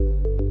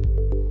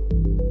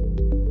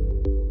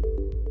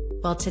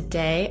Well,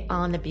 today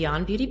on the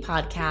Beyond Beauty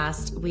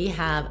podcast, we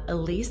have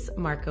Elise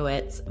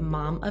Markowitz,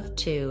 mom of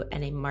two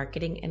and a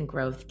marketing and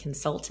growth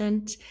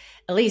consultant.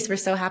 Elise, we're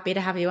so happy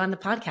to have you on the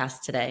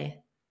podcast today.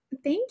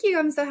 Thank you.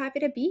 I'm so happy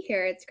to be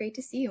here. It's great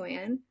to see you,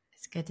 Anne.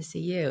 It's good to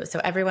see you.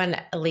 So everyone,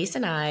 Elise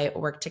and I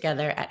worked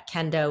together at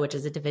Kendo, which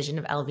is a division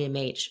of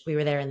LVMH. We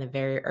were there in the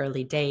very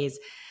early days.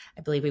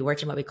 I believe we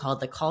worked in what we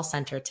called the call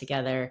center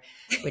together,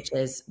 which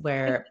is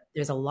where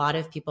there's a lot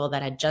of people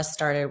that had just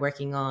started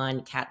working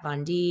on Kat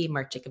Von D,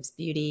 Marc Jacobs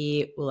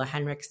Beauty, Ulla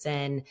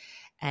Henriksen.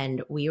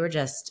 And we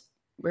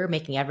were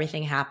making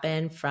everything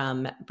happen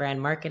from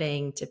brand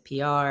marketing to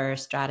PR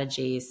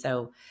strategy.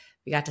 So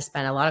we got to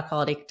spend a lot of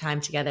quality time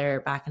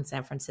together back in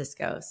San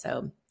Francisco.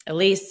 So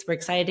Elise, we're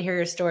excited to hear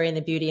your story in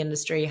the beauty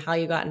industry, how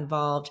you got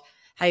involved,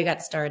 how you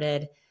got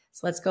started.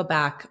 So let's go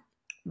back.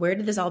 Where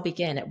did this all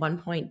begin? At one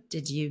point,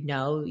 did you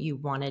know you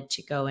wanted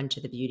to go into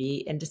the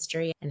beauty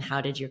industry? And how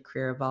did your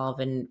career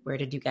evolve? And where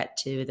did you get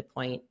to the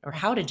point, or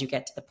how did you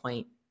get to the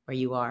point where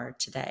you are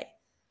today?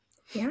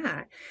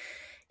 Yeah,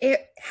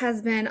 it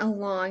has been a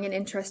long and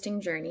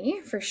interesting journey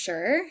for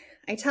sure.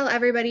 I tell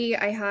everybody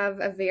I have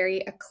a very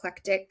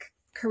eclectic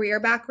career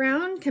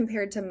background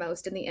compared to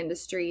most in the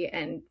industry.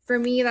 And for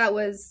me, that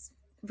was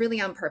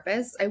really on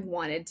purpose. I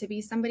wanted to be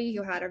somebody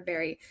who had a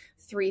very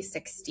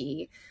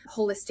 360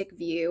 holistic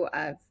view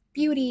of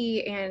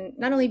beauty, and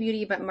not only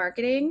beauty, but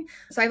marketing.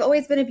 So I've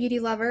always been a beauty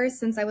lover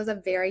since I was a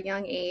very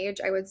young age.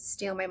 I would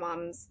steal my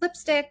mom's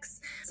lipsticks,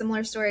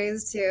 similar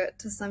stories to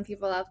some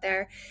people out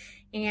there.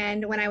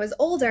 And when I was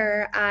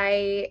older,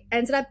 I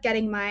ended up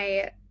getting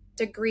my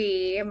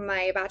degree,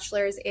 my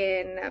bachelor's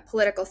in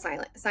political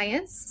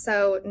science.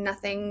 So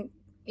nothing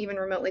even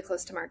remotely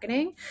close to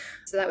marketing.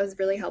 So that was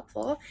really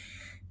helpful.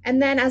 And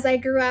then as I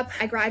grew up,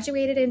 I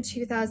graduated in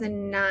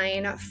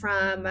 2009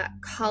 from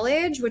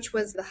college, which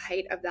was the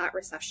height of that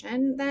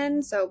recession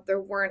then. So there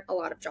weren't a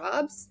lot of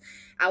jobs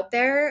out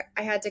there.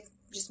 I had to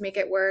just make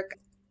it work.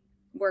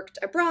 Worked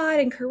abroad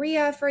in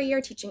Korea for a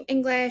year teaching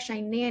English. I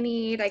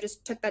nannied. I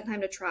just took that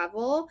time to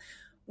travel.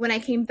 When I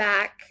came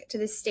back to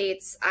the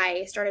States,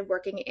 I started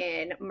working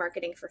in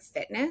marketing for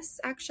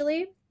fitness,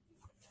 actually.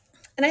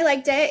 And I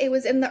liked it. It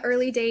was in the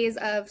early days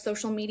of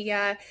social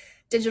media,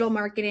 digital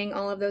marketing,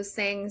 all of those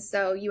things.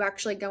 So you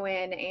actually go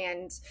in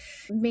and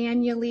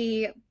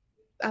manually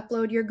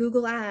upload your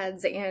Google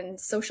ads, and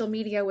social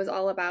media was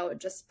all about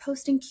just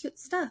posting cute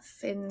stuff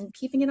and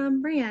keeping it on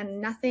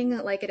brand. Nothing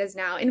like it is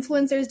now.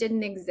 Influencers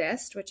didn't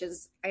exist, which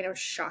is, I know,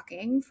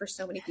 shocking for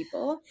so many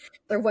people.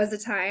 There was a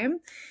time.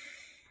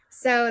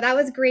 So that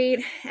was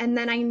great. And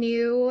then I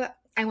knew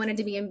I wanted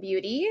to be in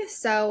beauty.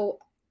 So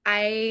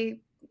I'm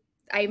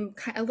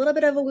a little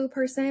bit of a woo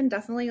person,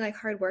 definitely like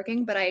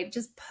hardworking, but I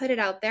just put it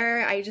out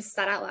there. I just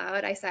said out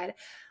loud, I said,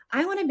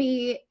 I want to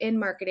be in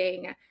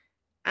marketing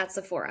at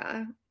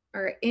Sephora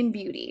or in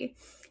beauty,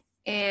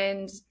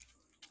 and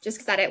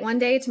just said it one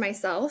day to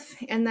myself.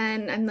 And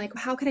then I'm like,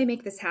 how can I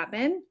make this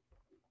happen?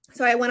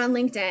 So I went on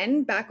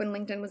LinkedIn back when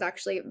LinkedIn was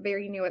actually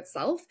very new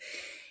itself.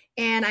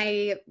 And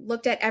I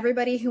looked at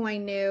everybody who I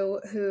knew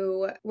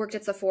who worked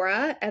at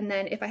Sephora, and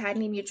then if I had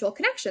any mutual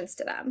connections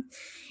to them.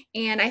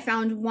 And I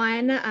found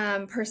one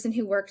person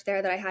who worked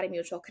there that I had a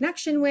mutual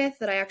connection with,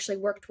 that I actually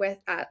worked with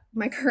at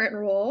my current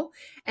role.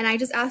 And I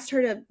just asked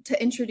her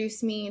to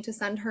introduce me, to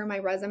send her my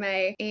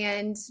resume.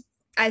 And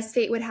as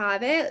fate would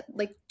have it,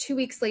 like 2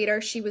 weeks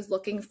later, she was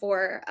looking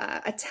for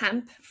a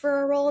temp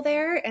for a role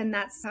there. And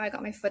that's how I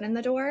got my foot in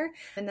the door.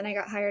 And then I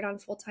got hired on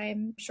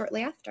full-time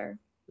shortly after.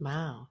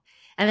 Wow.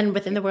 And then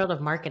within the world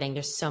of marketing,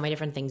 there's so many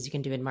different things you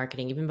can do in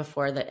marketing. Even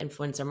before the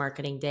influencer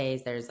marketing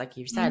days, there's, like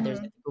you said, there's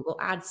the Google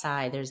ad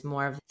side, there's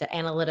more of the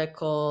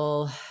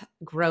analytical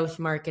growth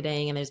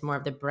marketing, and there's more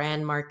of the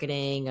brand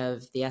marketing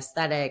of the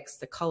aesthetics,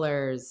 the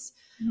colors,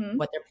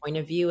 what their point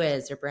of view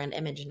is, their brand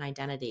image and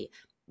identity.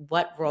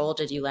 What role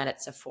did you land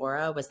at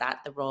Sephora? Was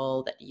that the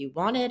role that you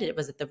wanted?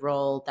 Was it the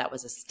role that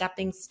was a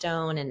stepping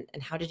stone?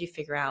 And how did you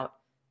figure out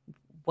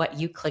what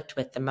you clicked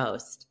with the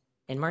most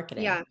in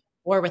marketing? Yeah.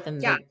 Or within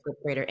the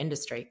greater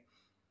industry?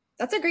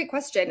 That's a great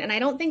question. And I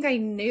don't think I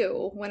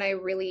knew when I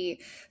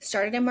really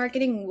started in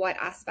marketing what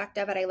aspect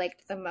of it I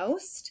liked the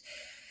most.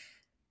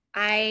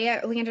 I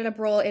landed a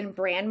role in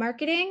brand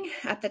marketing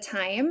at the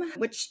time,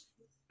 which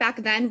back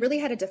then really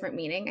had a different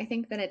meaning, I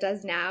think, than it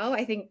does now.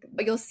 I think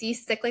you'll see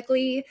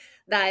cyclically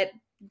that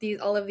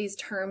all of these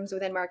terms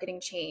within marketing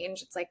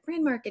change. It's like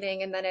brand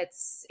marketing, and then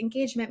it's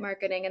engagement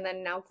marketing, and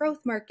then now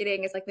growth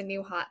marketing is like the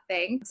new hot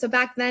thing. So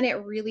back then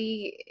it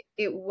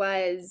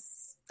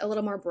was a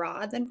little more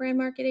broad than brand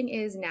marketing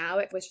is now.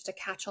 It was just a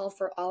catch-all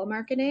for all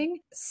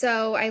marketing.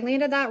 So I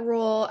landed that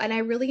role and I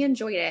really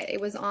enjoyed it.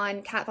 It was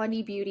on Kat Von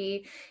D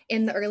Beauty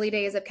in the early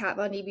days of Kat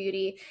Von D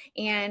Beauty,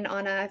 and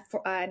on a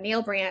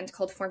nail brand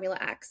called Formula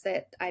X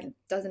that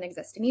doesn't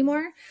exist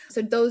anymore.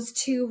 So those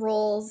two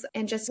roles,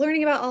 and just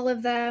learning about all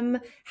of them,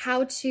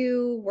 how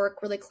to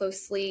work really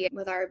closely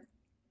with our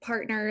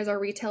partners, our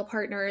retail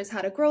partners,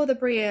 how to grow the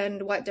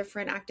brand, what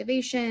different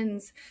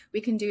activations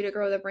we can do to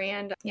grow the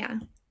brand. Yeah.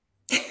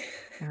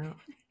 Oh.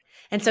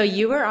 And so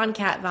you were on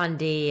Kat Von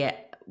D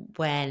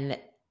when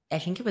I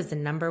think it was the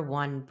number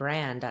one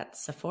brand at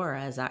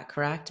Sephora. Is that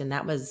correct? And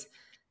that was,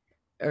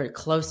 or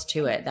close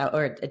to it, that,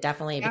 or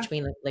definitely Yeah.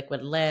 between the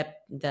liquid lip,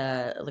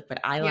 the liquid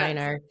Yes.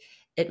 eyeliner.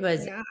 It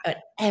was Yeah.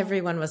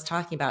 everyone was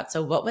talking about.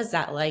 So what was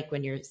that like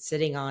when you're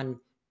sitting on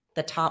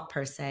the top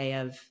per se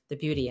of the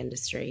beauty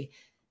industry?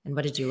 And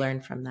what did you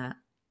learn from that?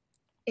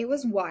 It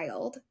was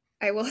wild.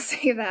 I will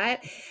say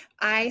that.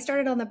 I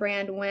started on the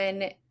brand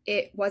when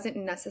it wasn't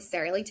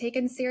necessarily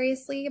taken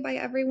seriously by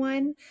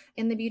everyone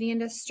in the beauty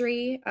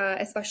industry,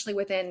 especially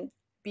within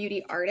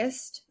beauty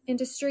artist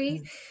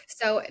industry. Mm.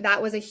 So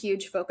that was a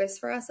huge focus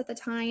for us at the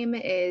time,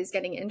 is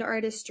getting into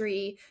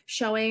artistry,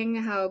 showing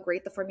how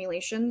great the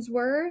formulations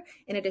were,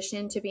 in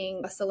addition to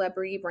being a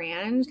celebrity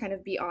brand, kind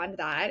of beyond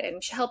that,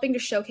 and helping to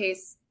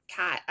showcase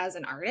Kat as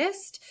an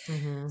artist.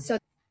 Mm-hmm. So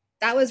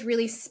that was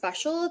really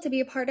special to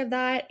be a part of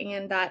that,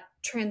 and that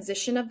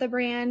transition of the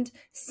brand,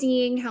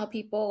 seeing how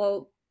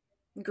people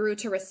grew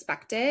to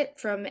respect it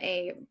from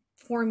a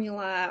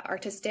formula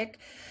artistic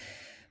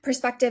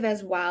perspective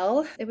as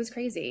well. It was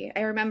crazy.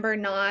 I remember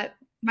not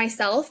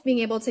myself being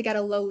able to get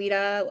a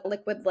Lolita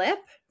liquid lip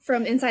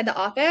from inside the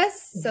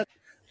office. So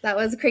that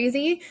was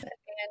crazy.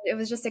 And it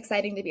was just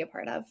exciting to be a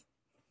part of.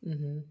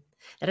 Mm-hmm.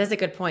 That is a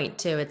good point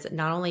too. It's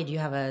not only do you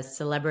have a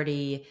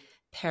celebrity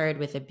paired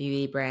with a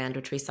beauty brand,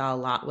 which we saw a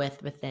lot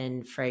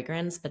within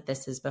fragrance, but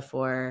this is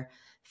before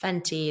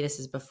Fenty, this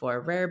is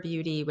before Rare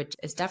Beauty, which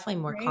is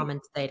definitely more Right.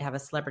 common today to have a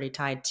celebrity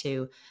tied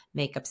to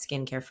makeup,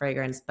 skincare,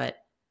 fragrance. But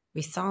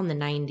we saw in the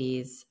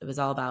 90s, it was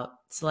all about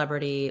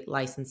celebrity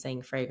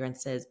licensing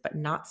fragrances, but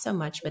not so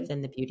much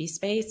within the beauty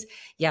space.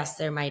 Yes,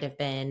 there might have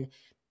been,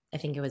 I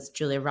think it was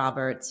Julia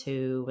Roberts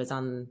who was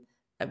on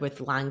with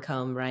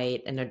Lancome,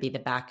 right? And there'd be the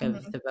back of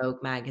Mhm. the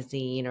Vogue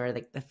magazine or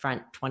like the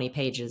front 20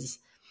 pages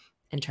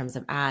in terms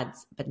of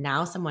ads. But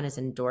now someone is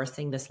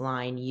endorsing this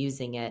line,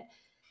 using it.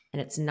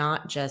 And it's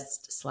not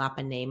just slap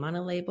a name on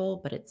a label,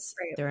 but it's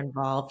Right. they're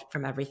involved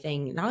from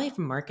everything, not only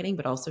from marketing,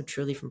 but also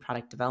truly from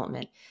product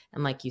development.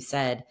 And like you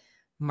said,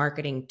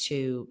 marketing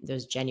to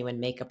those genuine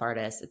makeup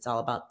artists, it's all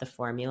about the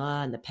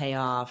formula and the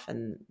payoff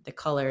and the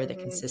color, the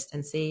Mhm.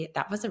 consistency.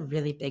 That was a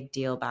really big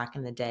deal back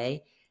in the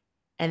day.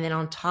 And then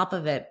on top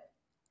of it,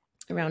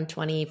 around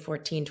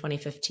 2014,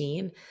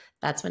 2015,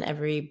 that's when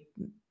every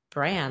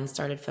brand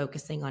started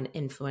focusing on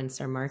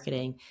influencer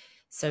marketing.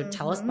 So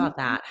tell us Mhm. about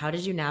that. How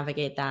did you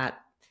navigate that?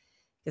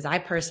 Because I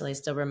personally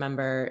still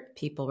remember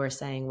people were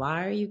saying,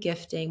 why are you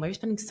gifting? Why are you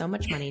spending so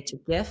much money to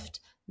gift,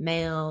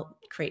 mail,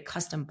 create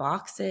custom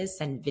boxes,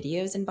 send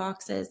videos in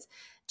boxes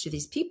to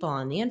these people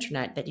on the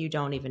internet that you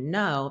don't even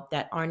know,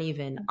 that aren't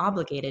even Mhm.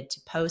 obligated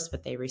to post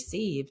what they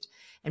received?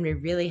 And we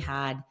really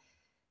had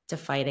to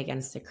fight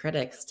against the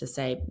critics to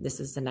say, this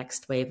is the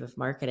next wave of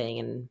marketing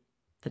and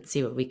let's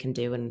see what we can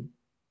do and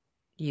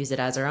use it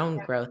as our own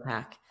Yeah. growth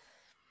hack.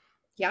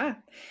 Yeah.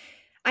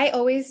 I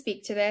always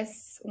speak to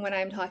this when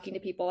I'm talking to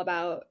people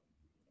about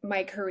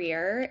my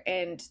career,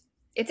 and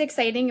it's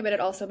exciting, but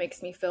it also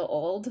makes me feel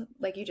old.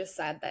 Like you just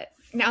said, that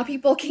now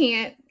people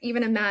can't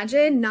even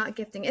imagine not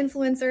gifting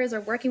influencers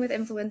or working with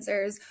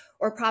influencers,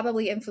 or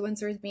probably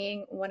influencers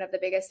being one of the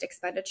biggest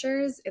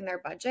expenditures in their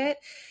budget.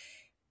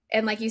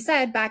 And like you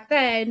said, back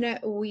then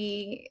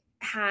we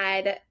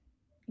had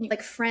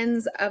like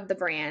friends of the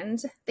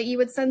brand that you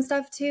would send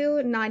stuff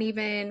to, not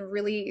even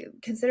really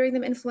considering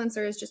them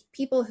influencers, just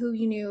people who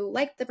you knew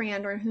liked the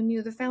brand or who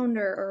knew the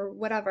founder or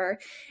whatever.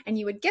 And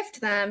you would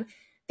gift them,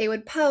 they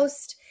would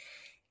post,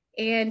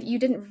 and you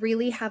didn't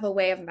really have a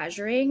way of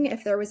measuring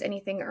if there was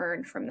anything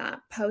earned from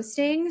that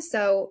posting.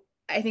 So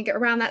I think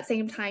around that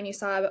same time, you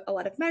saw a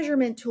lot of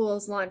measurement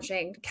tools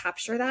launching to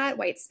capture that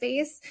white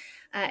space.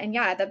 And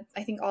yeah,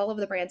 I think all of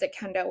the brands at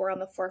Kendo were on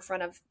the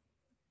forefront of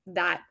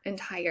that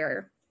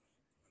entire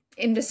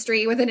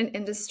industry within an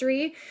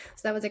industry.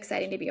 So that was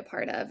exciting to be a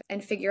part of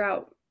and figure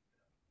out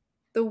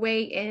the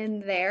way in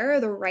there,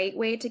 the right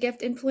way to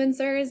gift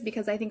influencers,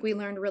 because I think we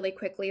learned really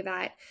quickly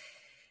that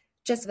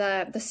just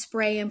the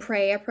spray and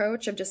pray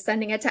approach of just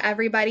sending it to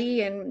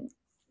everybody and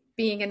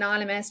being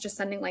anonymous, just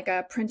sending like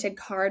a printed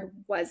card,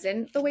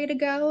 wasn't the way to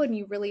go. And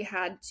you really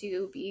had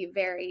to be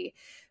very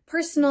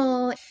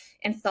personal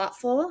and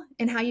thoughtful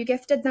in how you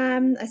gifted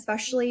them,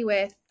 especially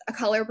with a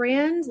color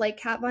brand like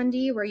Kat Von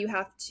D, where you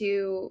have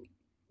to,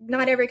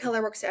 not every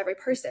color works to every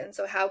person.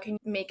 So how can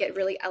you make it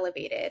really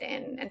elevated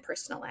and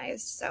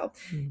personalized? So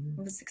Mhm.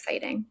 it was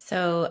exciting.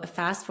 So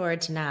fast forward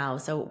to now.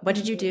 So what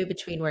did you do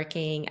between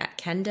working at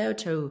Kendo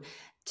to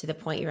the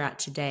point you're at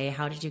today?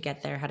 How did you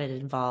get there? How did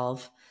it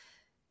evolve?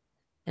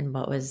 And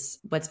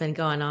what's been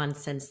going on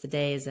since the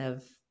days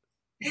of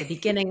the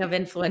beginning of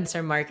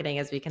influencer marketing,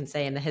 as we can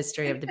say, in the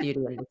history of the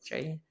beauty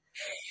industry?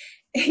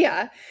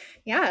 Yeah.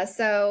 Yeah.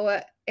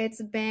 So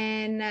it's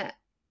been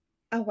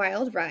a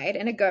wild ride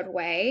in a good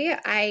way.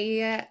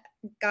 I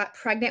got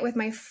pregnant with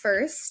my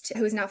first,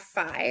 who's now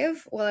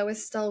 5, while I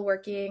was still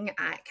working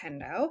at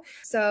Kendo.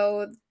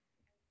 So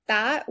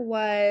that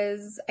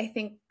was, I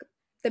think,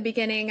 the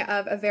beginning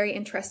of a very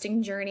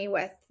interesting journey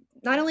with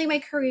not only my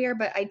career,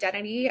 but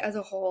identity as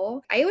a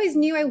whole. I always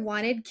knew I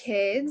wanted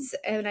kids.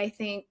 And I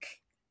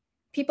think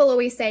people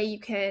always say you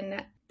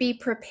can be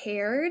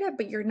prepared,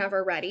 but you're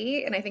never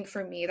ready. And I think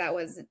for me, that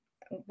was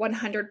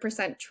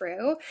 100%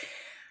 true.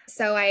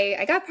 So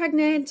I got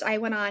pregnant, I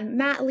went on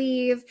mat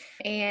leave,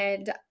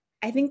 and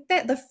I think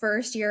that the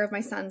first year of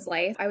my son's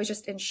life, I was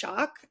just in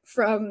shock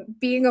from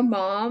being a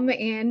mom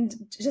and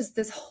just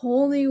this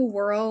whole new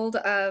world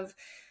of,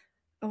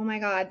 oh my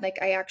God, like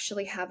I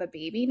actually have a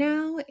baby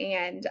now.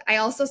 And I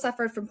also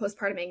suffered from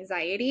postpartum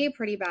anxiety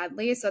pretty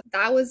badly. So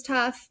that was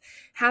tough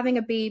having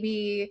a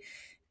baby,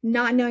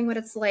 not knowing what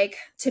it's like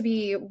to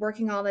be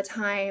working all the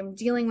time,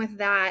 dealing with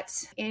that.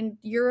 And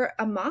you're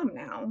a mom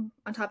now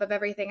on top of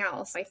everything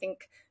else. I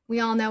think we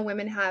all know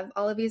women have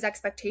all of these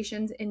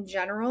expectations in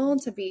general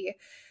to be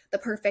the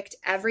perfect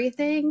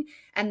everything.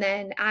 And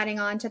then adding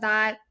on to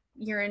that,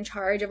 you're in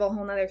charge of a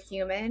whole nother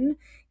human.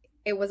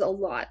 It was a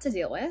lot to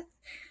deal with.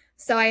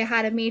 So I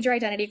had a major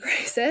identity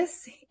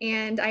crisis.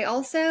 And I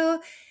also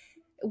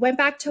went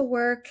back to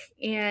work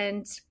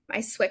and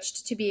I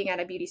switched to being at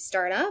a beauty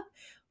startup,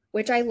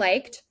 which I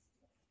liked.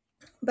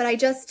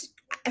 But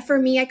for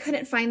me, I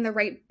couldn't find the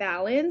right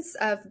balance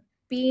of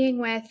being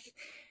with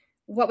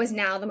what was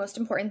now the most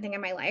important thing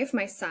in my life,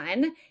 my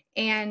son,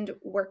 and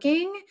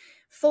working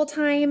full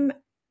time.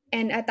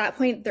 And at that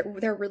point,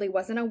 there really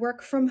wasn't a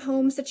work from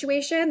home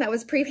situation. That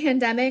was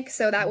pre-pandemic.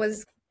 So that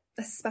was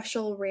a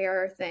special,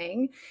 rare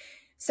thing.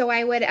 So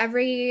I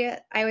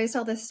always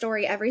tell this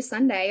story every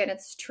Sunday, and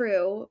it's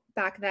true.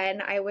 Back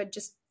then, I would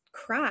just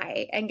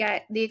cry and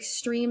get the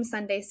extreme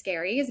Sunday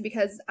scaries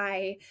because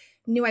I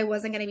knew I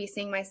wasn't going to be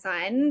seeing my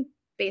son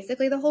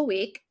basically the whole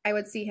week. I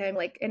would see him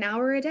like an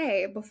hour a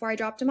day before I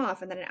dropped him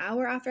off, and then an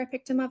hour after I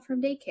picked him up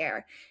from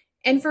daycare.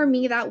 And for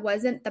me, that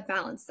wasn't the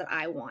balance that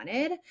I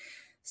wanted.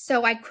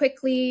 So I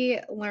quickly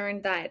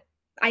learned that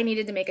I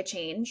needed to make a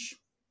change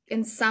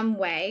in some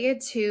way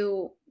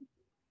to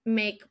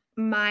make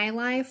my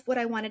life what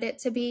I wanted it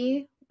to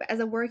be as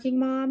a working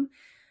mom.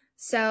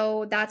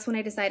 So that's when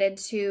I decided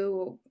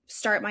to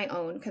start my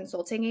own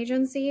consulting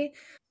agency.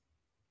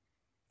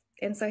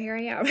 And so here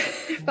I am,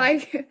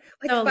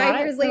 So 5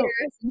 years later.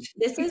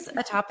 this is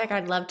a topic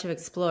I'd love to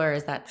explore,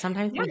 is that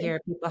sometimes we Yeah. hear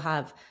people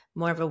have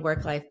more of a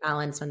work-life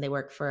balance when they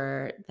work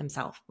for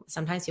themselves.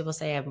 Sometimes people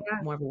say I have Yeah.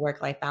 more of a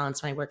work-life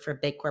balance when I work for a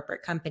big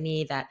corporate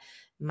company that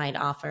might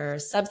offer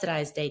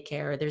subsidized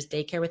daycare, or there's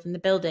daycare within the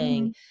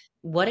building. Mhm.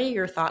 What are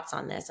your thoughts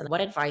on this? And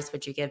what advice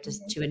would you give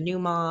to a new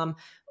mom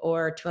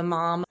or to a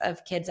mom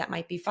of kids that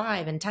might be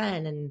 5 and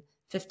 10 and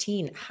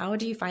 15? How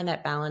do you find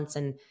that balance?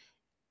 And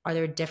are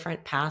there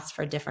different paths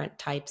for different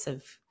types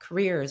of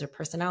careers or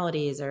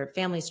personalities or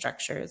family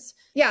structures?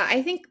 Yeah,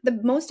 I think the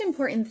most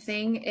important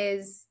thing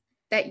is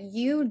that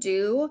you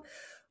do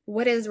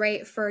what is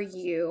right for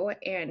you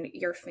and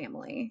your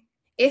family.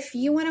 If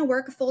you want to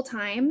work full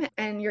time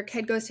and your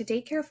kid goes to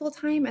daycare full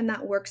time and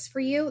that works for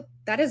you,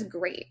 that is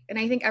great. And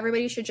I think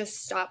everybody should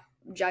just stop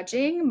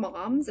judging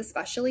moms,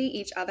 especially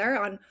each other,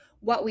 on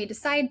what we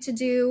decide to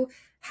do,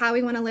 how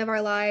we want to live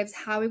our lives,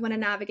 how we want to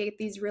navigate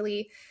these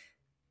really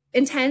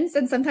intense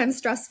and sometimes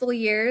stressful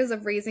years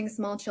of raising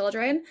small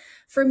children.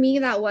 For me,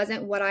 that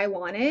wasn't what I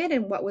wanted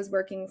and what was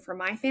working for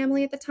my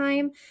family at the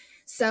time.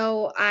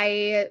 So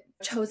I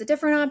chose a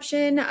different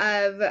option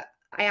of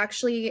I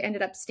actually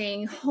ended up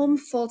staying home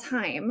full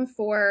time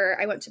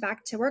I went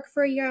back to work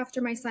for a year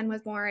after my son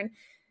was born,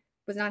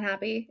 was not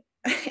happy.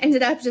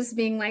 Ended up just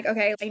being like,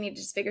 okay, I need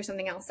to just figure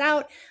something else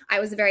out. I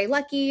was very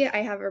lucky. I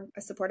have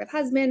a supportive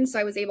husband. So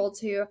I was able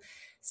to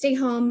stay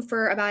home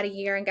for about a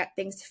year and get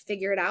things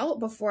figured out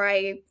before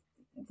I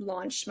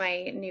launched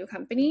my new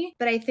company.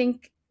 But I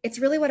think it's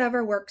really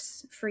whatever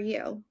works for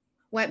you.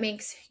 What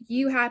makes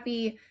you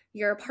happy,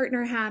 your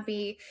partner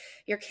happy,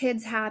 your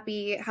kids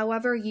happy,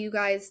 however you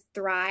guys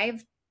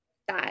thrive,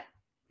 that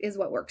is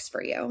what works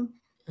for you.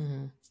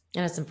 Mm-hmm.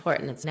 And it's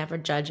important. It's never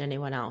judge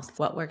anyone else.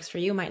 What works for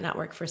you might not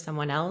work for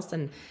someone else.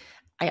 And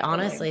I Totally.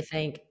 honestly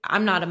think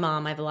I'm not a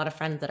mom. I have a lot of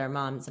friends that are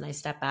moms, and I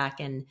step back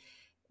and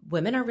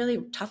women are really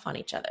tough on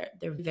each other.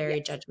 They're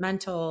very Yes.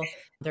 judgmental.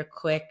 They're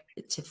quick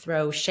to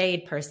throw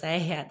shade per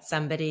se at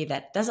somebody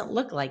that doesn't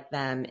look like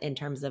them in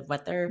terms of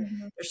what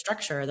Mhm. their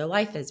structure, their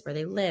life is, where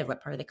they live,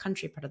 what part of the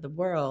country, part of the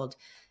world,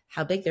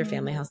 how big their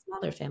family, Mhm. how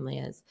small their family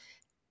is.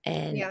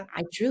 And Yeah.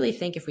 I truly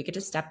think if we could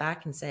just step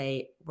back and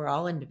say, we're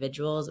all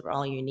individuals, we're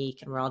all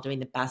unique, and we're all doing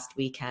the best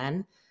we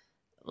can,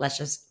 let's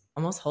just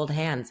almost hold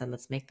hands and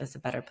let's make this a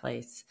better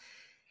place.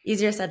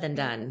 Easier said than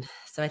done.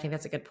 So I think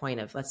that's a good point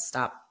of let's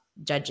stop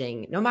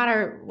judging, no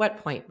matter what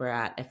point we're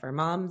at, if we're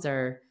moms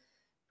or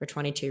we're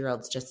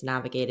 22-year-olds just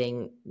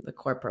navigating the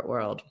corporate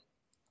world,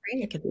 it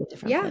Right. could be a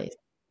different Yeah, place.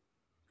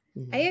 I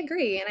Mm-hmm.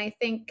 agree. And I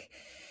think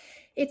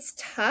it's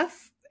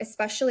tough,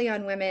 especially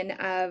on women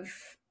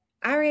of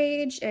our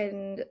age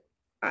and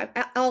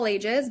all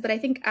ages. But I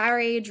think our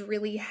age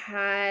really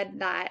had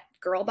that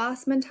girl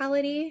boss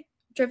mentality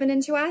driven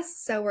into us.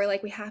 So we're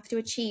like, we have to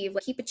achieve,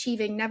 like, keep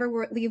achieving,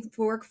 never leave the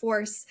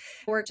workforce.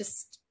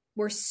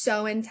 We're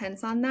so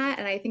intense on that.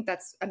 And I think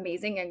that's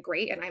amazing and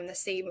great. And I'm the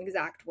same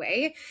exact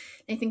way.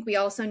 I think we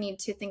also need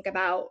to think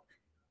about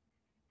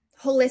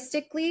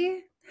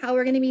holistically how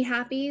we're going to be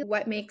happy,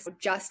 what makes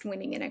just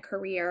winning in a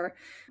career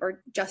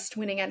or just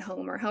winning at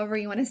home or however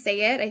you want to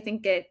say it. I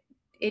think it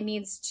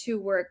needs to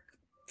work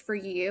for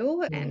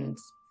you, Mhm. and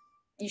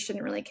you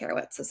shouldn't really care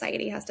what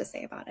society has to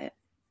say about it.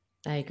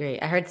 I agree.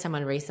 I heard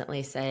someone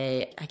recently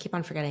say, I keep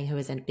on forgetting who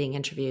was being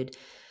interviewed,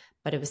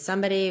 but it was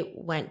somebody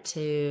went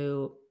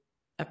to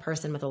a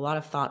person with a lot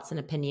of thoughts and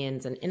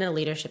opinions and in a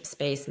leadership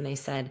space. And they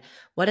said,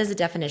 what is the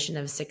definition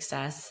of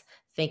success?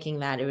 Thinking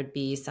that it would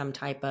be some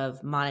type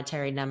of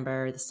monetary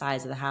number, the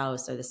size of the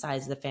house or the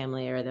size of the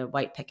family or the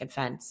white picket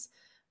fence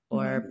Mm-hmm.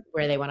 or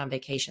where they went on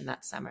vacation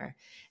that summer.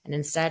 And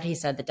instead, he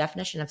said, the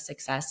definition of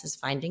success is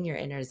finding your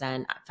inner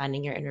zen,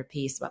 finding your inner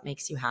peace, what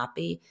makes you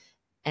happy,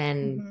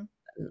 and Mm-hmm.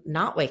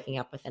 not waking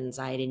up with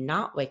anxiety,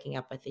 not waking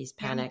up with these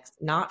Yeah. panics,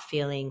 not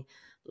feeling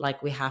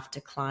like we have to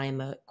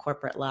climb a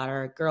corporate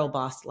ladder, a girl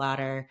boss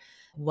ladder.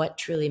 What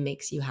truly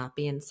makes you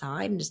happy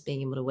inside, and just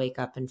being able to wake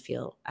up and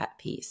feel at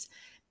peace.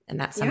 And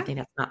that's Yeah. something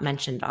that's not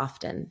mentioned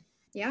often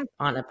Yeah.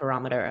 on a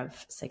barometer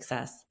of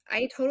success.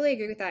 I totally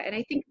agree with that. And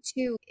I think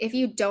too, if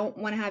you don't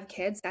want to have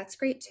kids, that's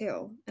great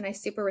too. And I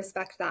super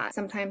respect that.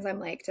 Sometimes I'm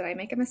like, did I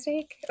make a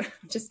mistake?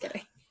 Just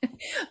kidding.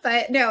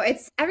 But no,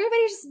 it's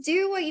everybody just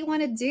do what you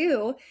want to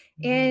do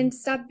Mhm. and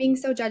stop being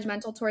so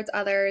judgmental towards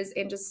others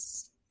and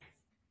just,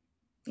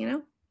 you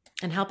know,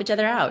 And help each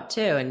other out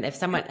too. And if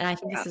someone, help and I each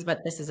think other this out. is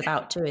what this is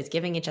about too, is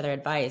giving each other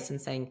advice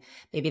and saying,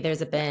 maybe Yeah.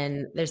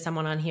 there's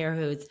someone on here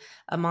who's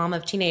a mom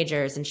of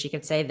teenagers and she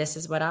could say, this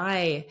is what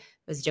I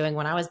was doing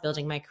when I was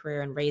building my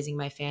career and raising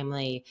my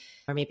family.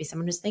 Or maybe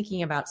someone who's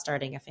thinking about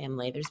starting a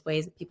family. There's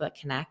ways that people that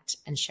connect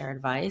and share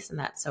advice. And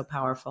that's so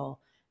powerful.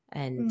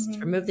 And to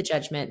Mm-hmm. remove the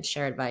judgment,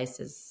 share advice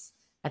is,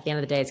 at the end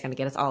of the day, it's going to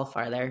get us all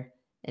farther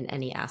in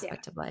any Yeah.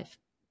 aspect of life.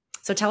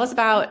 So tell us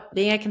about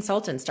being a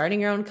consultant, starting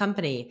your own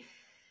company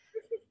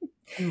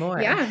and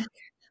more. Yeah.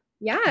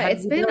 Yeah. How did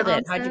It's you been build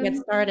it? How'd you get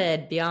awesome.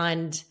 started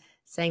beyond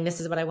saying,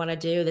 this is what I want to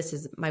do? This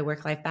is my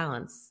work-life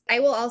balance. I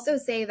will also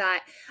say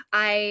that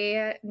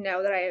I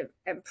know that I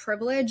am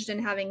privileged in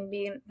having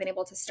been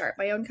able to start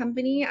my own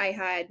company. I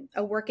had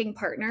a working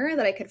partner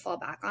that I could fall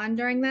back on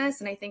during this.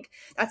 And I think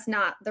that's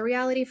not the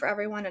reality for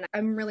everyone. And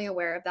I'm really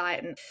aware of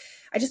that. And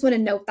I just want to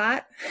note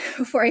that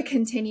before I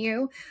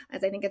continue,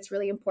 as I think it's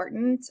really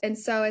important. And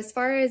so, as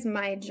far as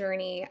my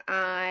journey,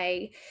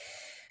 I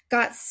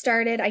got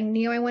started. I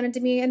knew I wanted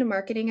to be in a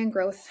marketing and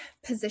growth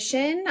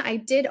position. I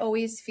did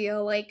always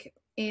feel like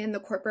in the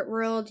corporate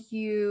world,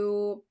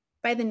 you,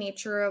 by the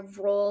nature of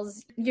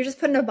roles, you're just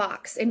put in a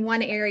box in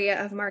one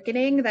area of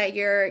marketing that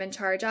you're in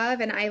charge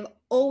of. And I've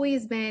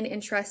always been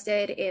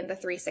interested in the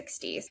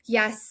 360s.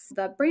 Yes,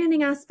 the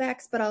branding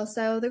aspects, but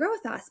also the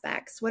growth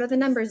aspects. What are the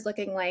numbers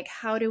looking like?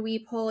 How do we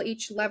pull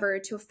each lever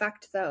to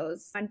affect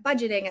those on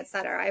budgeting, et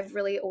cetera? I've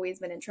really always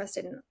been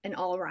interested in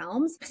all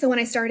realms. So when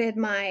I started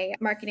my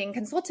marketing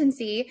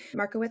consultancy,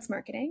 Markowitz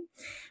Marketing,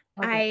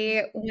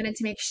 Okay. I wanted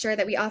to make sure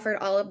that we offered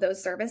all of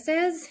those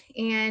services,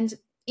 and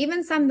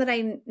even some that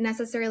I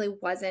necessarily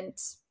wasn't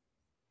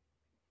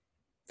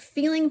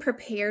feeling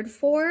prepared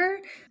for,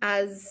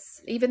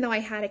 as even though I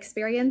had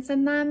experience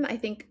in them. I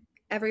think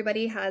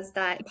everybody has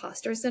that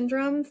imposter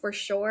syndrome for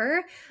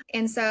sure.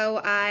 And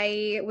so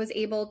I was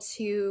able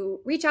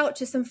to reach out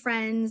to some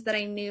friends that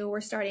I knew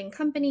were starting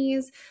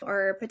companies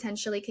or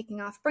potentially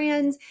kicking off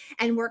brands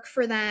and work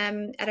for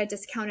them at a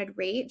discounted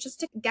rate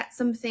just to get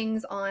some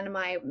things on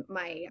my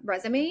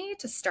resume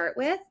to start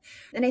with.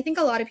 And I think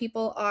a lot of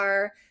people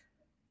are,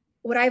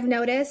 what I've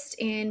noticed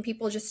in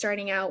people just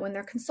starting out when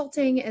they're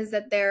consulting is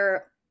that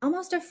they're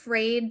almost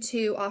afraid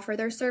to offer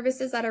their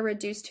services at a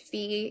reduced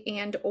fee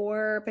and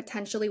or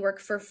potentially work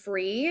for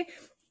free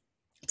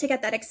to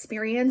get that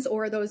experience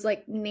or those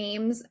like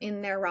names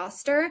in their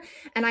roster.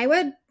 And I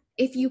would,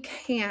 if you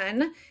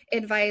can,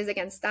 advise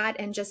against that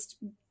and just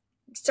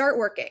start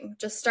working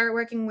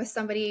with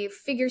somebody,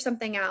 figure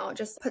something out,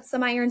 just put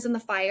some irons in the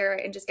fire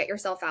and just get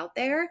yourself out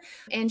there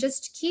and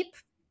just keep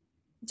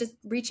just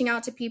reaching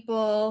out to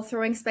people,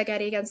 throwing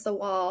spaghetti against the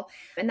wall.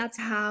 And that's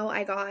how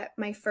I got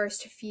my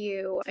first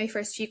few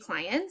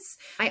clients.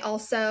 I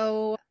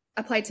also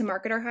applied to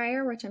marketer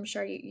hire, which I'm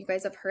sure you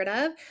guys have heard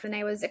of. And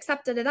I was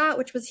accepted to that,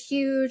 which was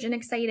huge and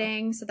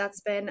exciting. So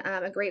that's been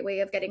a great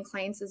way of getting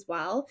clients as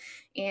well.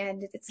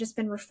 And it's just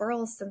been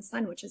referrals since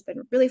then, which has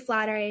been really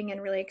flattering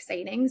and really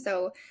exciting.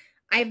 So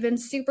I've been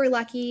super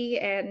lucky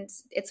and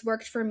it's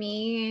worked for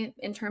me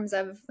in terms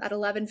of at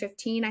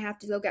 11:15 I have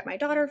to go get my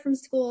daughter from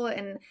school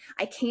and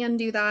I can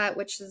do that,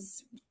 which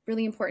is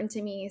really important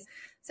to me.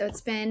 So it's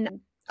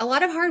been a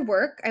lot of hard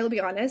work. I will be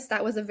honest.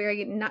 That was a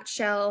very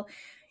nutshell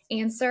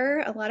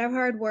answer. A lot of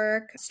hard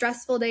work,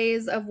 stressful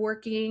days of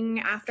working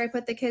after I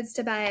put the kids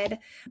to bed.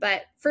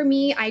 But for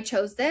me, I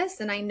chose this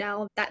and I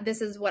know that this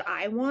is what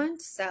I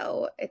want.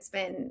 So it's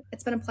been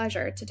a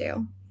pleasure to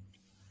do.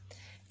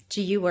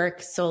 Do you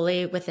work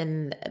solely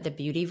within the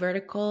beauty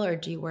vertical or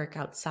do you work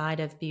outside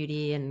of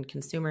beauty and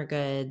consumer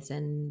goods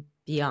and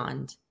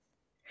beyond?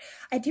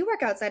 I do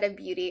work outside of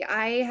beauty.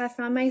 I have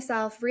found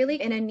myself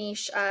really in a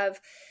niche of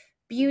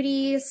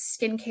beauty,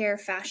 skincare,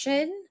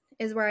 fashion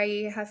is where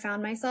I have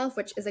found myself,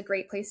 which is a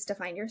great place to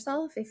find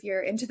yourself if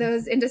you're into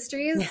those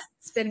industries. Yeah.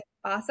 It's been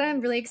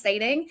awesome, really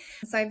exciting.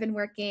 So I've been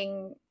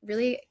working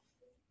really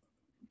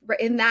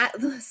in that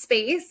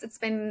space. It's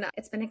been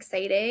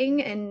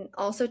exciting, and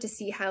also to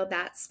see how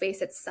that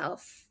space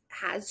itself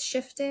has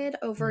shifted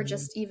over Mhm.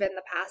 just even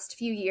the past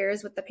few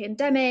years with the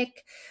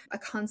pandemic, a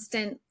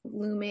constant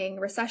looming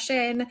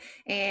recession,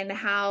 and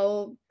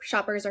how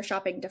shoppers are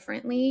shopping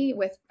differently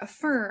with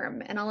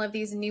Affirm and all of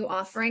these new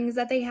offerings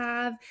that they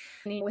have.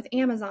 And with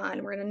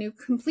Amazon, we're in a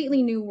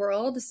completely new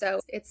world.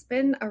 So it's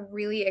been a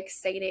really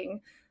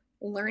exciting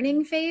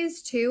learning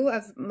phase too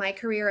of my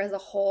career as a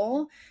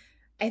whole.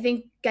 I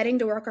think getting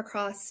to work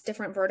across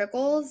different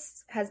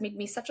verticals has made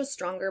me such a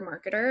stronger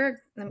marketer.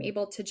 I'm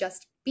able to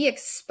just be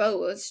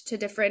exposed to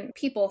different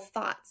people,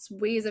 thoughts,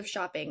 ways of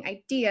shopping,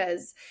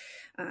 ideas,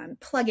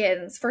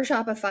 plugins for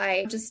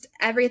Shopify. Just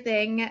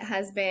everything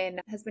has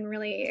been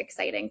really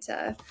exciting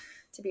to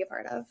be a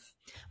part of.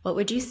 What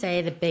would you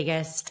say the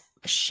biggest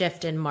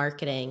shift in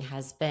marketing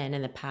has been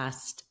in the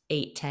past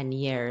 8, 10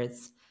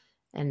 years?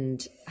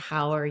 And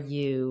how are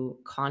you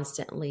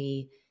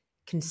constantly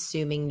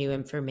consuming new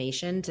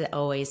information to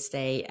always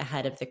stay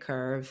ahead of the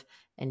curve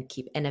and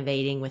keep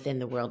innovating within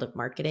the world of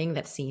marketing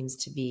that seems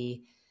to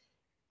be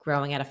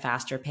growing at a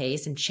faster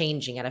pace and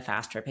changing at a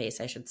faster pace,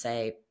 I should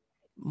say,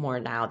 more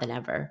now than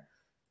ever?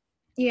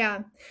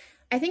 Yeah.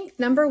 I think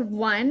number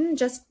one,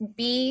 just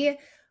be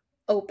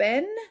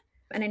open.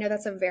 And I know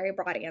that's a very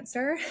broad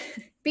answer.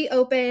 Be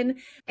open.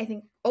 I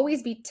think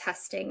always be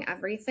testing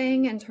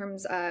everything in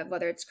terms of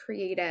whether it's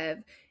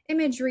creative,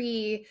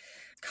 imagery,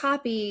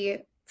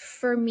 copy.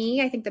 For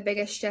me, I think the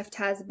biggest shift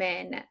has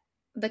been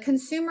the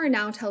consumer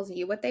now tells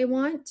you what they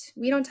want.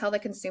 We don't tell the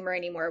consumer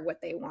anymore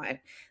what they want.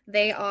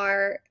 They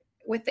are,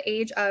 with the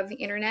age of the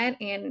internet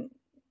and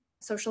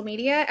social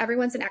media,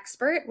 everyone's an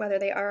expert, whether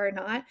they are or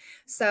not.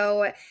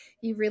 So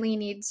you really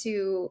need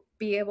to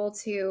be able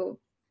to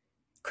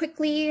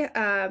quickly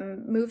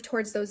move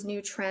towards those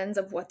new trends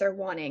of what they're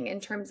wanting in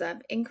terms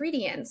of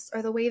ingredients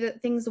or the way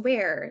that things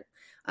wear,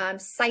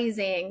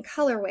 sizing,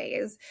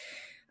 colorways.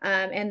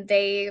 And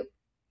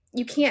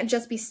you can't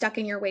just be stuck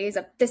in your ways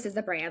of this is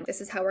the brand, this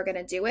is how we're going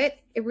to do it.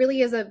 It really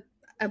is a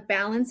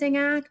balancing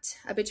act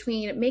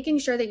between making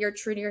sure that you're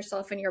true to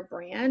yourself and your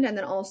brand, and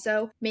then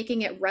also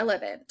making it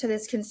relevant to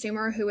this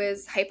consumer who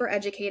is hyper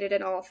educated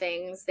in all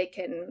things. They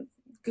can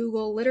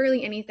Google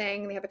literally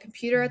anything. They have a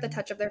computer at the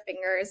touch of their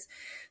fingers.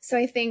 So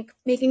I think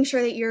making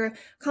sure that you're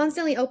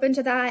constantly open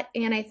to that.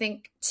 And I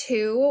think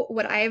too,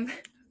 what I've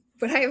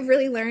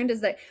really learned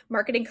is that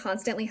marketing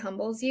constantly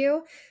humbles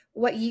you.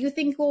 What you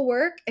think will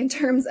work in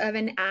terms of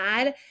an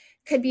ad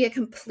could be a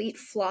complete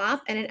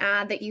flop, and an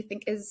ad that you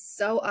think is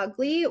so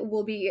ugly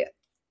will be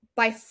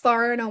by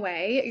far and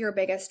away your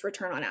biggest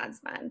return on ad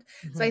spend.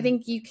 So I Mhm.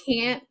 think you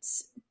can't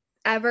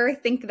ever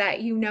think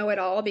that you know it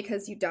all,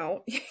 because you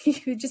don't.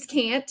 You just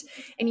can't.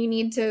 And you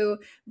need to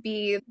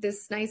be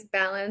this nice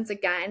balance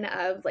again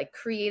of like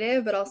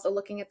creative, but also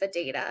looking at the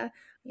data.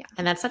 Yeah.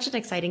 And that's such an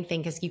exciting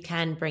thing because you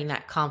can bring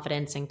that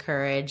confidence and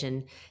courage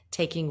and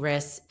taking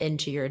risks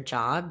into your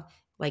job.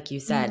 Like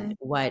you said, Mm-hmm.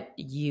 what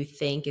you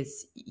think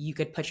is you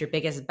could put your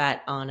biggest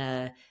bet on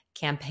a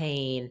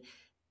campaign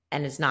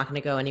and it's not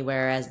going to go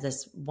anywhere, as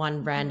this one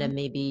Mm-hmm. random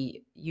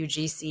maybe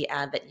UGC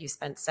ad that you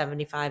spent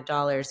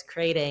 $75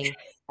 creating,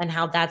 and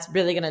how that's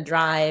really going to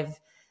drive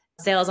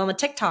sales on the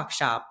TikTok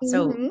shop.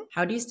 So Mm-hmm.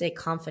 how do you stay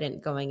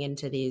confident going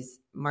into these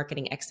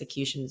marketing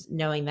executions,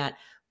 knowing that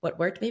what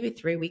worked maybe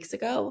 3 weeks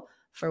ago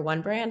for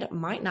one brand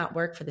might not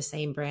work for the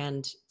same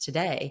brand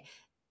today?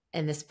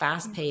 In this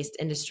fast-paced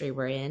industry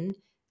we're in,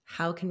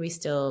 how can we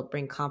still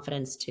bring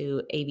confidence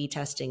to A/B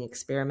testing,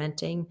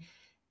 experimenting,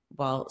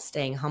 while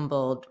staying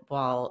humbled,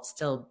 while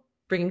still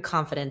bringing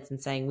confidence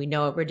and saying we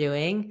know what we're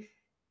doing?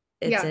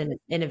 It's Yeah. an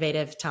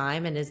innovative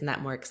time, and isn't that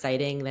more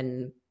exciting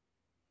than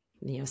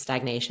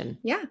stagnation?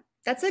 Yeah.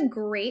 That's a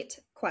great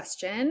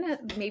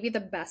question. Maybe the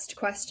best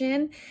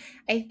question.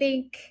 I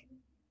think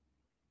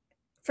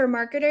for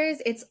marketers,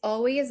 it's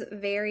always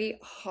very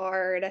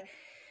hard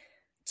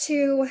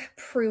to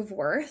prove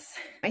worth.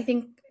 I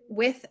think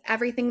with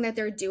everything that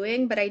they're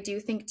doing, but I do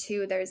think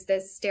too, there's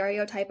this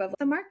stereotype of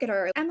the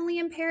marketer, Emily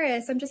in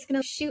Paris. I'm just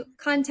going to shoot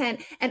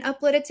content and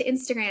upload it to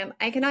Instagram.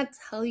 I cannot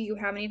tell you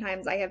how many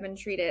times I have been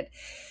treated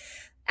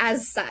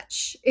as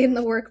such in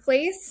the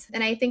workplace.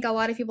 And I think a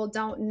lot of people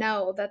don't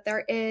know that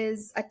there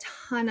is a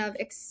ton of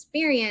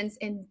experience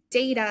in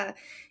data,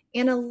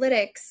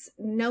 analytics,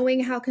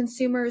 knowing how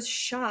consumers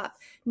shop,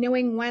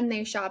 knowing when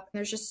they shop.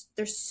 There's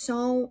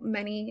so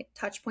many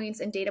touch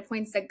points and data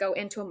points that go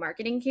into a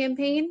marketing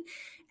campaign.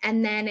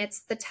 And then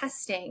it's the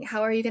testing.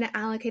 How are you going to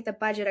allocate the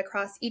budget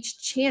across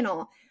each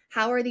channel?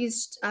 How are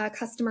these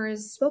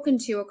customers spoken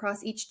to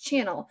across each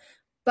channel?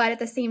 But at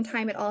the same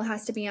time, it all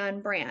has to be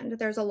on brand.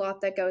 There's a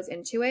lot that goes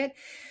into it.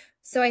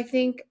 So I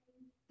think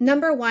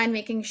number one,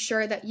 making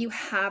sure that you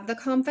have the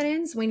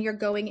confidence when you're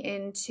going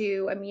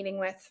into a meeting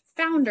with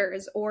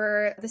founders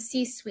or the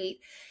C-suite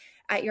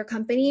at your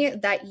company,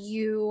 that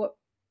you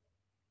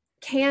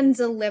can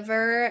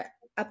deliver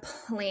a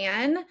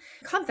plan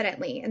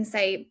confidently and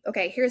say,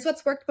 okay, here's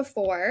what's worked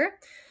before.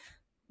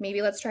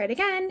 Maybe let's try it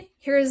again.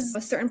 Here's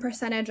a certain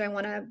percentage I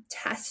want to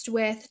test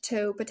with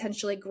to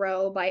potentially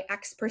grow by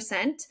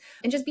X%.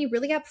 And just be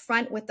really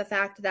upfront with the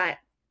fact that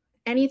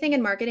anything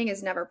in marketing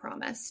is never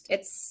promised.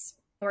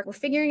 We're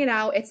figuring it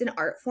out. It's an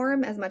art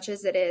form as much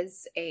as it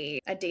is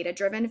a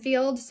data-driven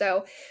field.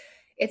 So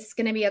it's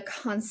going to be a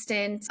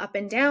constant up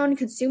and down.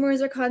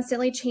 Consumers are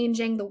constantly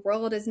changing. The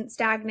world isn't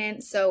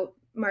stagnant. So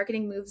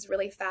marketing moves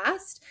really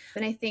fast.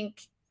 And I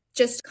think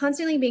just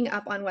constantly being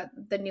up on what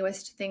the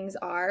newest things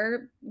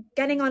are,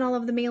 getting on all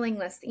of the mailing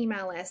lists,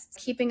 email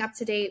lists, keeping up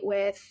to date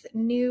with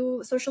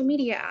new social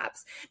media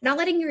apps, not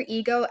letting your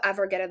ego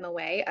ever get in the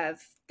way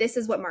of this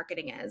is what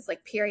marketing is,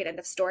 like period, end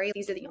of story.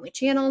 These are the only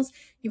channels.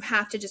 You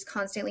have to just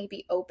constantly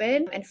be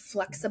open and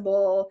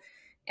flexible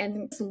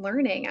and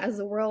learning as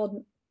the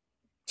world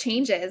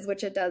changes,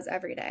 which it does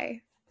every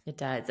day. It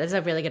does. That's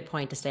a really good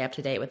point to stay up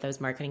to date with those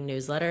marketing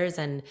newsletters.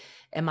 And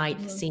it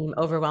might seem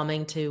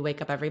overwhelming to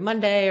wake up every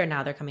Monday, or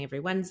now they're coming every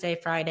Wednesday,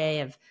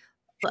 Friday, of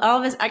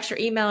all this extra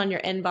email in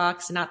your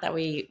inbox. Not that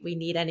we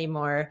need any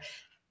more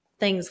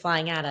things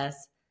flying at us,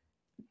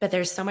 but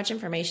there's so much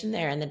information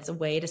there. And it's a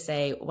way to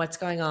say what's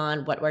going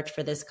on, what worked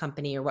for this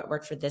company or what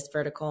worked for this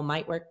vertical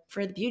might work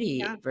for the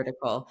beauty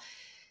vertical.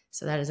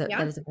 So that is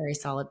a very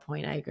solid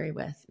point. I agree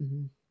with.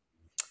 Mm-hmm.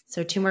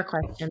 So 2 more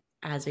questions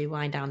as we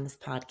wind down this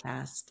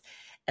podcast.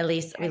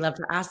 Elise, we love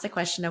to ask the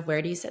question of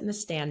where do you sit in the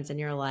stands in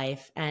your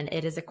life? And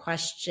it is a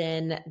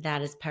question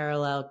that is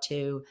parallel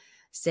to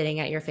sitting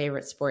at your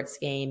favorite sports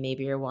game.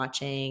 Maybe you're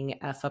watching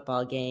a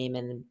football game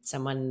and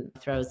someone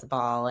throws the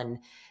ball and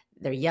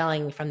they're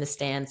yelling from the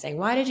stands saying,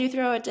 why did you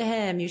throw it to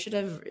him? You should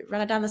have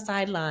run it down the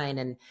sideline.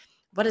 And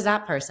what does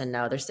that person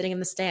know? They're sitting in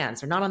the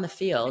stands. They're not on the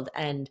field.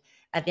 And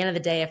at the end of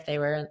the day, if they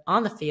were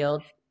on the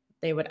field,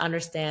 they would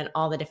understand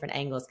all the different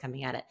angles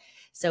coming at it.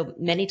 So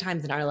many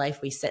times in our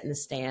life, we sit in the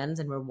stands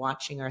and we're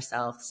watching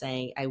ourselves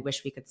saying, I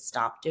wish we could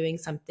stop doing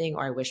something,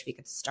 or I wish we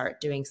could start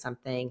doing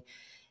something.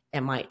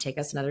 It might take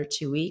us another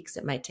 2 weeks.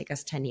 It might take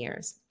us 10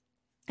 years.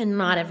 And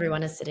not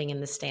everyone is sitting in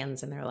the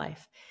stands in their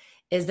life.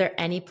 Is there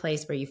any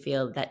place where you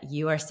feel that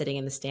you are sitting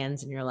in the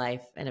stands in your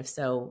life? And if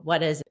so,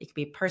 what is it? It could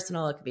be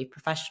personal, it could be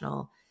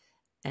professional.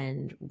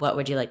 And what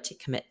would you like to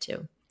commit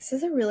to? This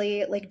is a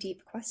really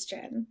deep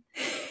question.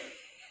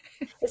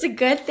 It's a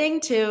good thing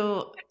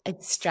to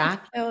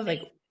extract though.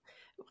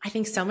 I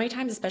think so many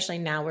times, especially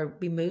now where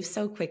we move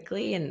so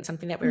quickly, and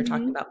something that we were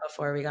talking about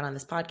before we got on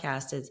this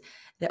podcast is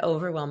the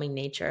overwhelming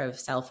nature of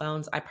cell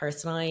phones. I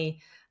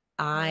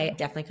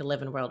definitely could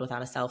live in a world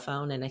without a cell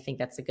phone. And I think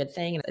that's a good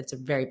thing. And it's a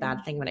very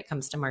bad thing when it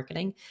comes to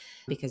marketing,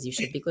 because you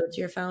should be glued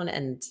to your phone.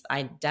 And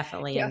I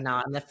definitely am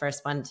not. I'm the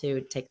first one to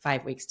take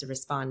 5 weeks to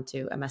respond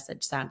to a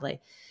message, sadly.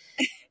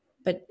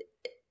 But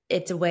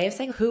it's a way of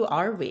saying, who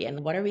are we and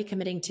what are we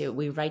committing to?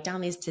 We write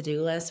down these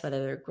to-do lists,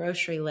 whether they're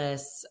grocery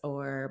lists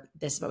or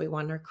this is what we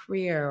want in our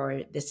career,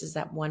 or this is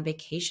that one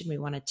vacation we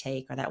want to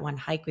take, or that one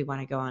hike we want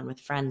to go on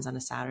with friends on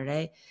a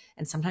Saturday.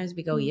 And sometimes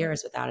we go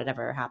years without it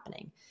ever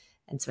happening.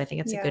 And so I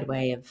think it's a good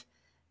way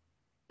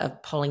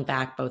of pulling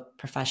back both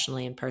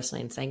professionally and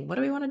personally and saying, what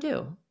do we want to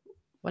do?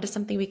 What is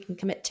something we can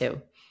commit to?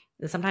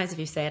 And sometimes if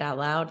you say it out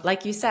loud,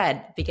 like you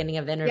said, beginning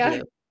of the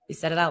interview, you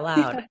said it out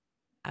loud.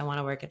 I want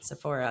to work at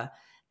Sephora.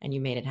 And you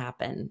made it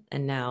happen.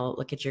 And now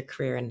look at your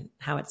career and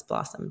how it's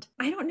blossomed.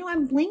 I don't know.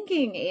 I'm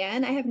blinking,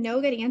 Anne. I have no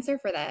good answer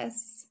for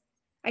this.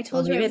 I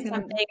told you I was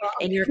something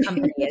in your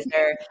company. Is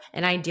there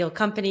an ideal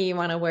company you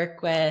want to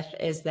work with?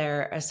 Is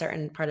there a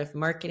certain part of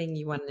marketing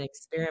you want to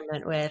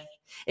experiment with?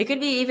 It could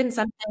be even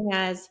something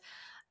as,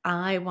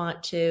 I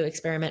want to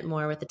experiment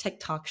more with the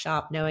TikTok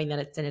shop, knowing that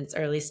it's in its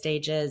early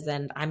stages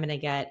and I'm going to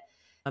get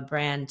a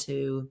brand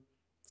to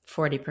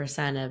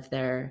 40% of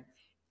their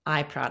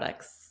eye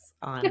products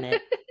on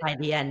it by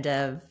the end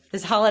of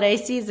this holiday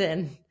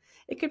season.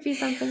 It could be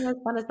something as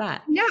fun as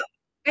that.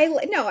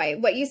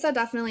 What you said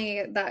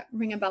definitely that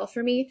ring a bell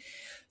for me.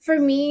 For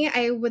me,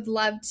 I would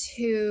love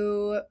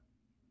to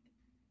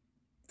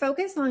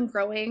focus on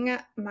growing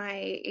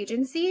my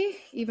agency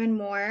even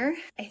more.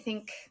 I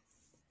think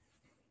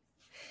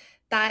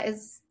that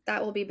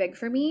will be big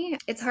for me.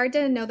 It's hard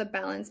to know the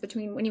balance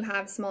between, when you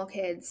have small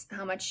kids,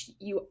 how much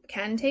you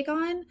can take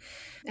on.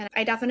 And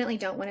I definitely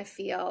don't want to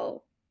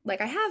feel like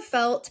I have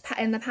felt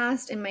in the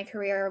past in my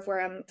career, of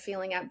where I'm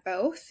feeling at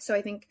both. So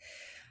I think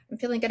I'm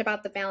feeling good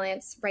about the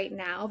balance right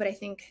now, but I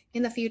think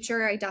in the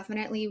future, I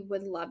definitely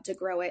would love to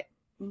grow it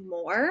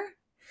more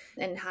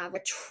and have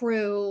a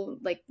true,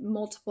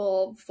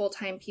 multiple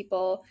full-time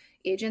people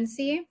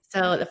agency.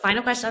 So the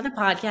final question of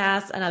the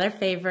podcast, another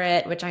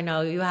favorite, which I know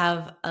you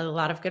have a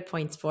lot of good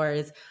points for,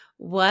 is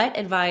what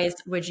advice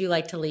would you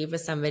like to leave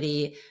with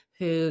somebody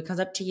who comes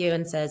up to you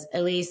and says,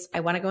 Elise, I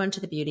want to go into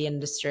the beauty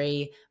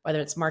industry, whether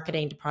it's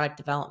marketing to product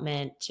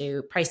development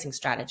to pricing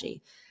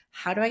strategy.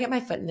 How do I get my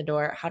foot in the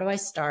door? How do I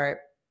start?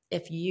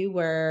 If you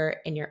were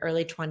in your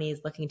early 20s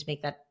looking to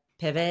make that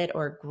pivot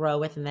or grow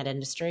within that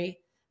industry,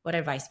 what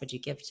advice would you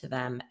give to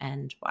them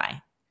and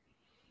why?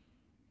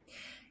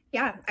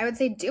 Yeah, I would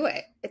say do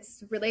it.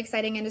 It's a really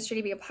exciting industry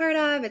to be a part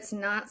of. It's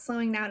not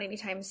slowing down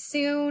anytime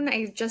soon.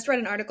 I just read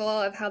an article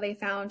of how they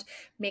found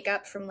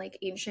makeup from like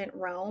ancient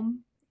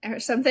Rome or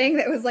something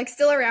that was like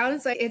still around.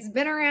 So it's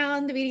been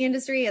around, the beauty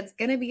industry. It's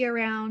going to be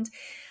around.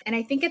 And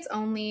I think it's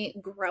only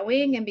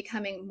growing and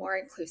becoming more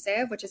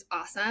inclusive, which is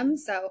awesome.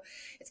 So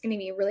it's going to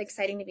be really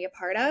exciting to be a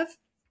part of.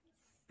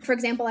 For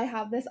example, I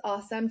have this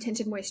awesome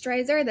tinted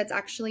moisturizer that's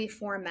actually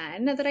for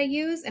men that I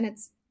use, and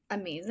it's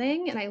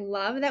amazing. And I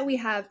love that we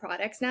have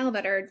products now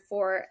that are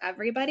for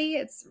everybody.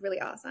 It's really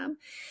awesome.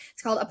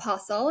 It's called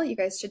Apostle. You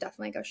guys should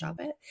definitely go shop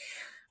it.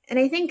 And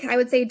I think I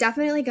would say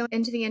definitely go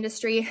into the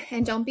industry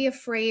and don't be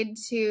afraid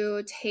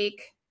to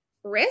take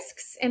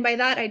risks. And by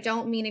that, I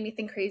don't mean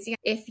anything crazy.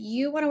 If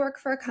you want to work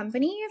for a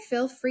company,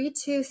 feel free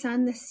to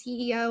send the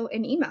CEO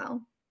an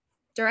email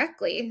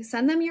directly.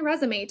 Send them your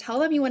resume. Tell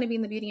them you want to be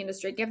in the beauty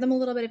industry. Give them a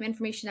little bit of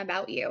information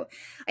about you.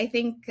 I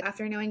think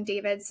after knowing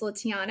David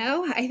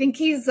Solitiano, I think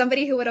he's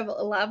somebody who would have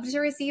loved to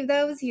receive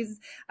those. He's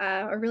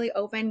a really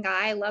open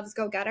guy, loves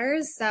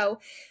go-getters. So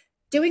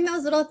doing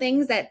those little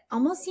things that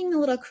almost seem a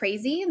little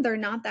crazy, they're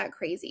not that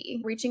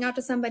crazy. Reaching out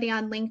to somebody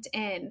on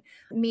LinkedIn.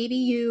 Maybe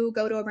you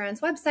go to a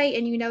brand's website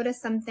and you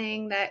notice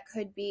something that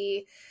could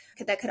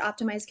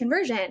optimize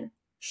conversion.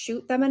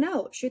 Shoot them a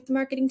note. Shoot the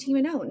marketing team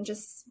a note and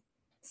just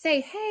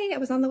say, hey, I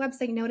was on the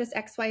website, noticed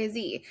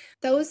XYZ.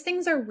 Those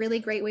things are really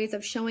great ways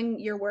of showing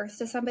your worth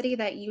to somebody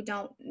that you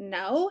don't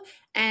know,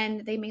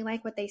 and they may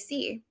like what they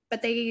see,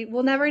 but they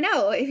will never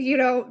know if you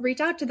don't reach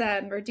out to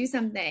them or do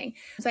something.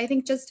 So I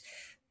think just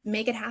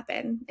make it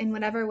happen in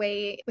whatever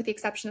way, with the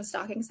exception of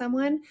stalking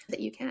someone, that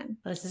you can.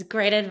 This is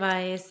great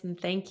advice. And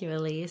thank you,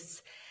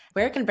 Elise.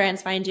 Where can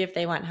brands find you if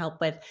they want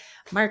help with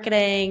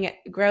marketing,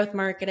 growth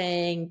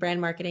marketing, brand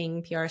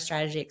marketing, PR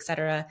strategy, et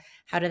cetera?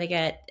 How do they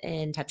get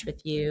in touch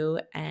with you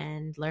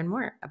and learn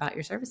more about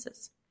your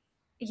services?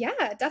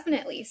 Yeah,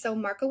 definitely. So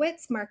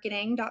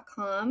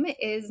markowitzmarketing.com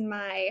is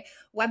my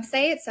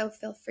website. So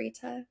feel free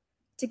to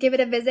give it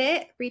a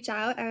visit, reach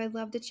out. I would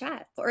love to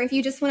chat. Or if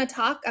you just want to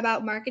talk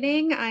about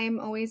marketing, I'm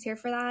always here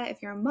for that.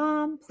 If you're a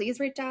mom, please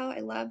reach out.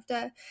 I love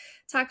to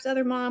talk to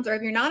other moms. Or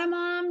if you're not a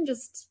mom,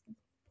 just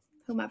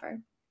whomever.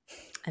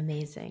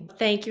 Amazing.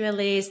 Thank you,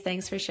 Elise.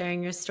 Thanks for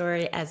sharing your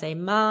story as a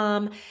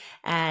mom,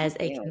 as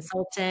a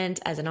consultant,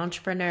 as an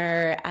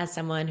entrepreneur, as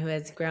someone who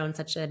has grown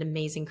such an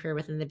amazing career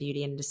within the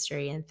beauty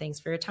industry. And thanks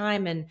for your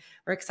time. And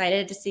we're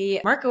excited to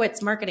see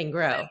Markowitz marketing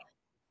grow.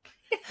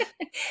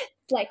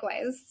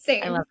 Likewise.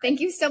 Same. Thank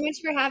you so much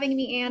for having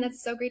me, Anne.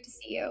 It's so great to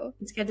see you.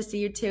 It's good to see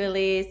you too,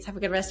 Elise. Have a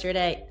good rest of your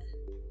day.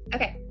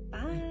 Okay.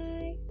 Bye.